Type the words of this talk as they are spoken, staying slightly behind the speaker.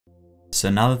so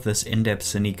now that this in-depth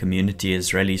Cine community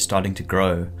is really starting to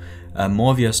grow,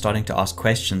 more of you are starting to ask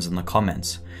questions in the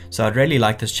comments. So I'd really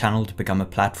like this channel to become a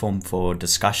platform for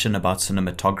discussion about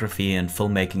cinematography and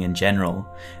filmmaking in general,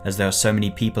 as there are so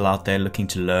many people out there looking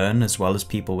to learn, as well as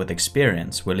people with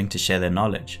experience willing to share their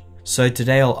knowledge. So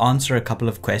today I'll answer a couple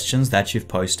of questions that you've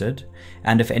posted,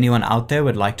 and if anyone out there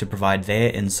would like to provide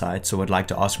their insights or would like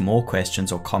to ask more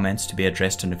questions or comments to be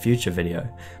addressed in a future video,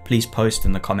 please post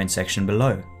in the comment section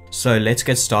below. So let's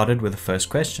get started with the first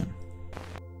question.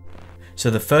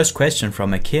 So the first question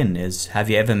from Akin is, have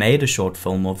you ever made a short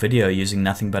film or video using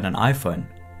nothing but an iPhone?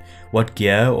 What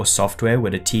gear or software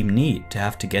would a team need to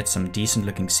have to get some decent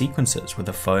looking sequences with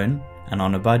a phone and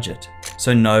on a budget?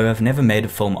 So no, I've never made a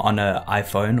film on an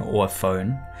iPhone or a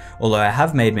phone, although I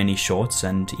have made many shorts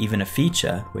and even a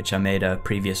feature, which I made a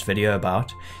previous video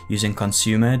about, using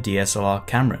consumer DSLR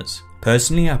cameras.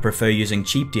 Personally, I prefer using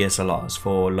cheap DSLRs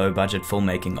for low budget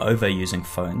filmmaking over using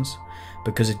phones,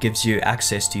 because it gives you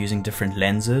access to using different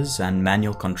lenses and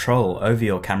manual control over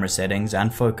your camera settings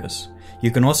and focus. You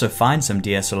can also find some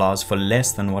DSLRs for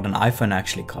less than what an iPhone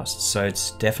actually costs, so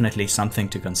it's definitely something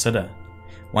to consider.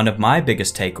 One of my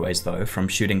biggest takeaways though from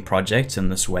shooting projects in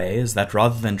this way is that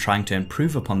rather than trying to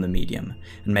improve upon the medium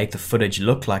and make the footage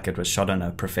look like it was shot on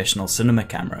a professional cinema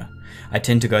camera, I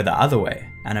tend to go the other way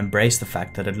and embrace the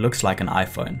fact that it looks like an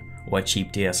iPhone or a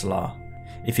cheap DSLR.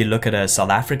 If you look at a South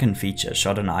African feature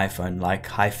shot on an iPhone like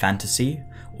High Fantasy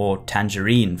or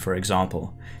Tangerine for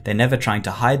example, they're never trying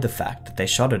to hide the fact that they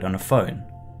shot it on a phone.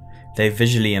 They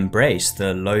visually embrace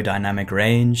the low dynamic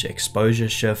range, exposure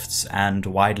shifts, and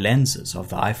wide lenses of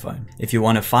the iPhone. If you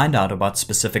want to find out about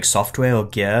specific software or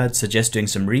gear, I'd suggest doing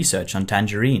some research on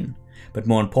Tangerine. But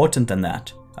more important than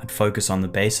that, I'd focus on the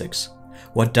basics.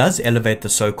 What does elevate the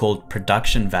so-called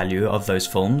production value of those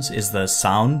films is the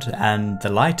sound and the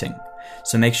lighting.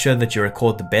 So make sure that you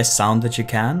record the best sound that you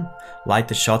can, light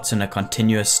the shots in a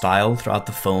continuous style throughout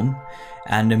the film,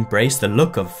 and embrace the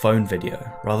look of phone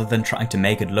video rather than trying to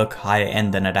make it look higher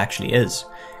end than it actually is,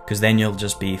 because then you'll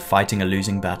just be fighting a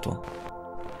losing battle.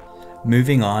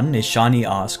 Moving on, Ishani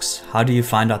asks, how do you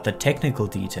find out the technical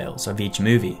details of each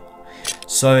movie?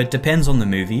 So it depends on the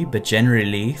movie, but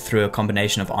generally through a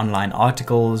combination of online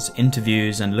articles,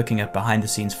 interviews, and looking at behind the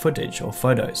scenes footage or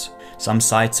photos. Some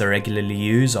sites I regularly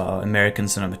use are American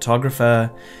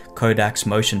Cinematographer, Kodak's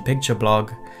Motion Picture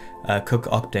Blog, Cook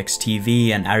Optics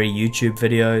TV and Arri YouTube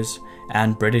videos,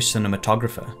 and British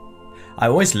Cinematographer. I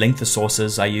always link the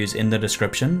sources I use in the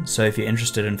description, so if you're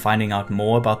interested in finding out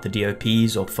more about the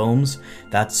DOPs or films,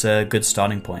 that's a good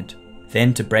starting point.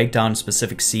 Then to break down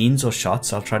specific scenes or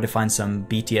shots, I'll try to find some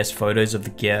BTS photos of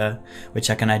the gear, which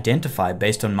I can identify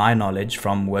based on my knowledge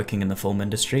from working in the film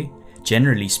industry.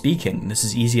 Generally speaking, this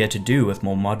is easier to do with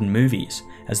more modern movies,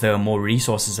 as there are more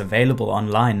resources available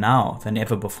online now than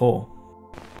ever before.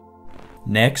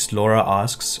 Next, Laura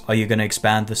asks, are you going to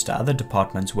expand this to other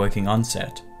departments working on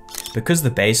set? Because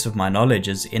the base of my knowledge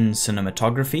is in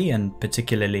cinematography and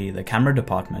particularly the camera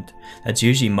department, that's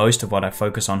usually most of what I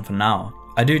focus on for now.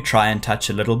 I do try and touch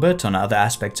a little bit on other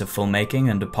aspects of filmmaking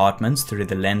and departments through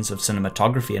the lens of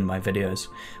cinematography in my videos,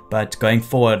 but going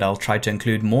forward I'll try to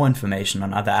include more information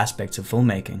on other aspects of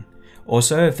filmmaking.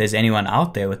 Also, if there's anyone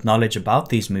out there with knowledge about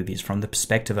these movies from the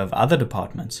perspective of other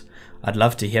departments, I'd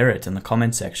love to hear it in the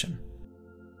comment section.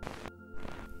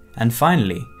 And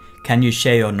finally, can you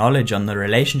share your knowledge on the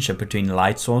relationship between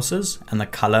light sources and the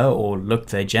color or look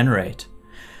they generate?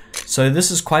 So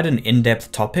this is quite an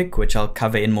in-depth topic which I'll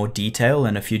cover in more detail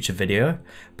in a future video,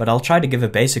 but I'll try to give a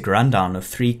basic rundown of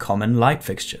 3 common light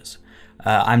fixtures.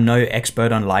 I'm no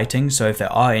expert on lighting, so if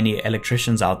there are any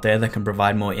electricians out there that can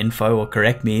provide more info or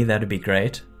correct me, that'd be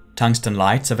great. Tungsten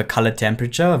lights have a color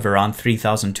temperature of around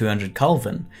 3200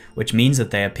 Kelvin, which means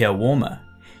that they appear warmer.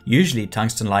 Usually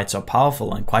tungsten lights are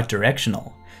powerful and quite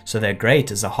directional, so they're great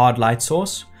as a hard light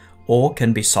source, or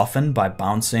can be softened by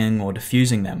bouncing or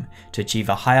diffusing them to achieve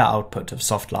a higher output of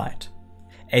soft light.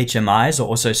 HMIs are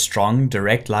also strong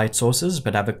direct light sources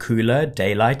but have a cooler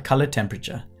daylight color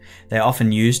temperature. They are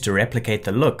often used to replicate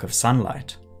the look of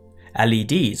sunlight.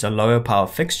 LEDs are lower power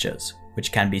fixtures,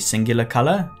 which can be singular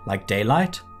color like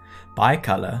daylight,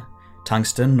 bicolor,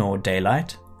 tungsten or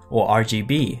daylight, or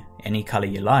RGB, any color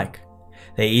you like.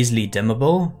 They're easily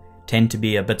dimmable, tend to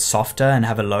be a bit softer and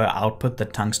have a lower output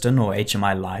than tungsten or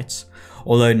HMI lights,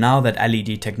 although now that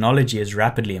LED technology is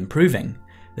rapidly improving,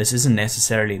 this isn't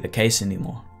necessarily the case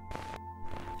anymore.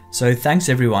 So thanks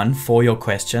everyone for your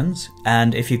questions,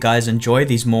 and if you guys enjoy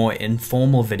these more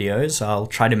informal videos, I'll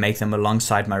try to make them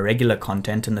alongside my regular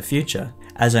content in the future.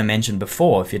 As I mentioned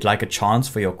before, if you'd like a chance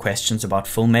for your questions about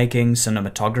filmmaking,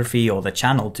 cinematography, or the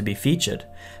channel to be featured,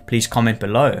 please comment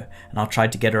below and I'll try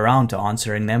to get around to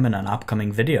answering them in an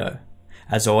upcoming video.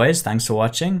 As always, thanks for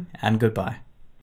watching and goodbye.